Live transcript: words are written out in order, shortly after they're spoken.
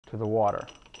to the water.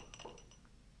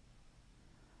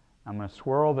 I'm going to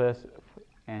swirl this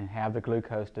and have the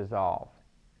glucose dissolve.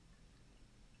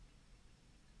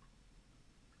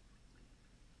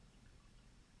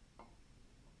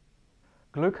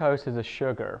 Glucose is a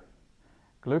sugar.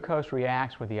 Glucose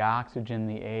reacts with the oxygen in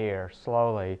the air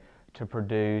slowly to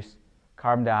produce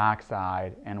carbon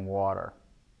dioxide and water.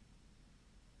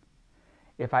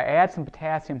 If I add some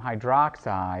potassium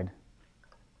hydroxide,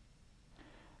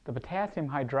 the potassium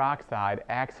hydroxide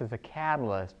acts as a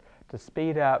catalyst to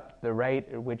speed up the rate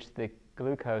at which the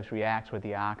glucose reacts with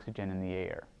the oxygen in the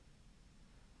air.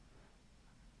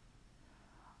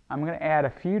 I'm going to add a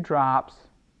few drops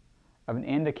of an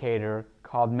indicator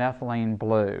called methylene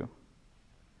blue.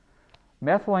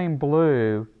 Methylene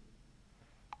blue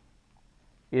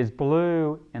is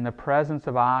blue in the presence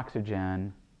of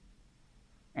oxygen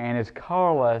and is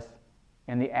colorless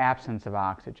in the absence of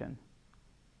oxygen.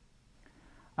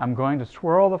 I'm going to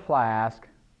swirl the flask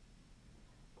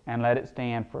and let it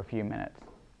stand for a few minutes.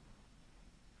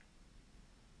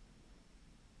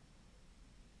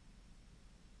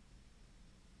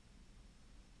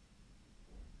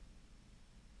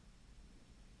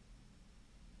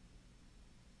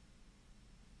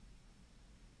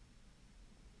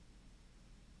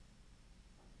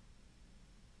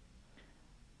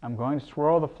 I'm going to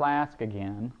swirl the flask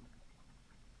again.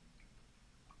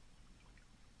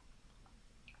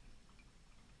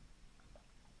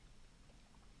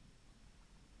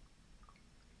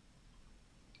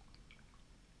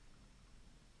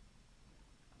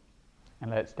 And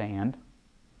let it stand.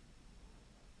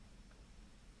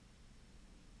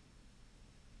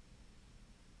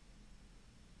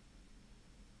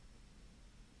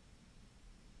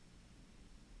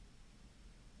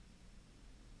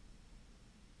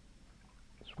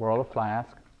 Swirl the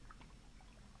flask.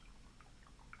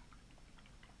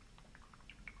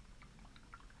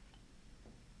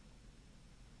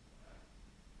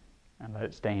 And let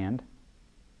it stand.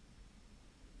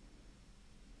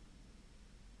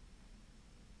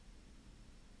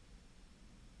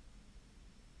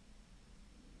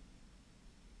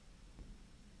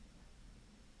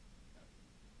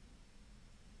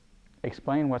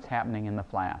 Explain what's happening in the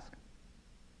flask.